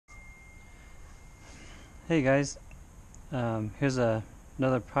Hey guys, here's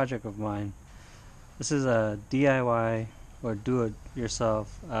another project of mine. This is a DIY or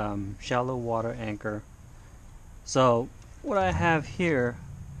do-it-yourself shallow water anchor. So what I have here,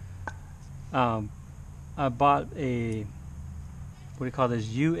 um, I bought a, what do you call this,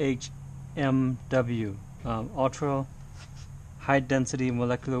 UHMW, ultra high density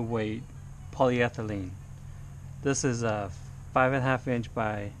molecular weight polyethylene. This is a 5.5 inch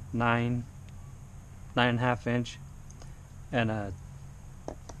by 9.5 inch and a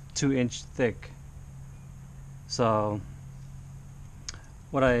 2-inch thick. So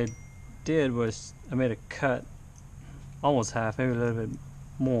what I did was I made a cut almost half, maybe a little bit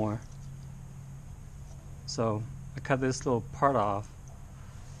more. So I cut this little part off,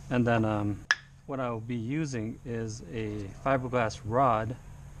 and then what I'll be using is a fiberglass rod.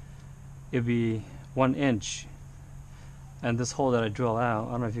 It'd be 1 inch, and this hole that I drill out,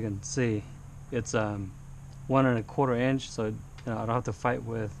 I don't know if you can see, it's 1.25 inch, so I don't have to fight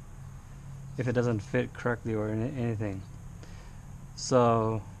with if it doesn't fit correctly or anything.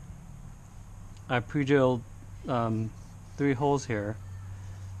 So I pre-drilled 3 holes here.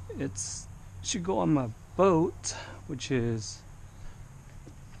 It should go on my boat, which is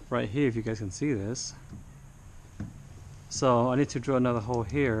right here, if you guys can see this. So I need to drill another hole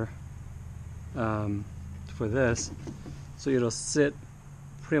here for this, so it'll sit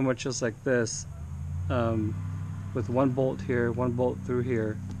pretty much just like this, with 1 bolt here, 1 bolt through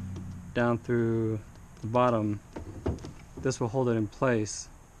here, down through the bottom. This will hold it in place,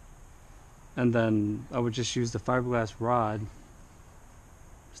 and then I would just use the fiberglass rod,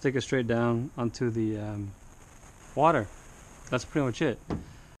 stick it straight down onto the water. That's pretty much it.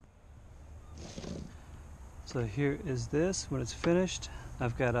 So here is this when it's finished.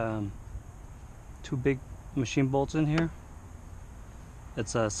 I've got 2 big machine bolts in here.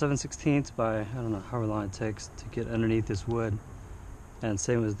 It's 7/16 by, I don't know however long it takes to get underneath this wood, and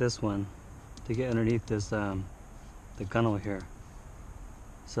same as this one to get underneath this the gunnel here.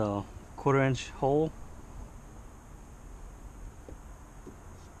 So 1/4 inch hole,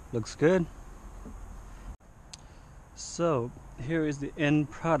 looks good. So here is the end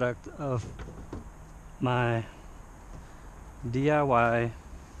product of my DIY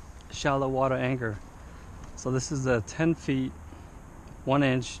shallow water anchor. So this is a 10 feet 1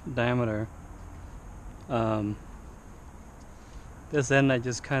 inch diameter. This end I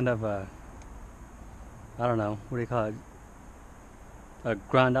just kind of I don't know, what do you call it,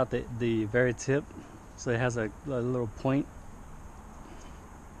 ground out the very tip, so it has a little point.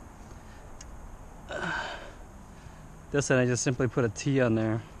 This end I just simply put a T on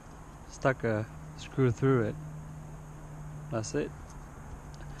there, stuck a screw through it. That's it.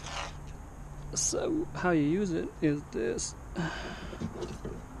 So how you use it is this.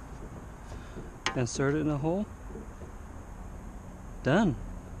 Insert it in the hole. Done.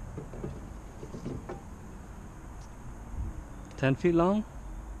 10 feet long.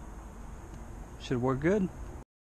 Should work good.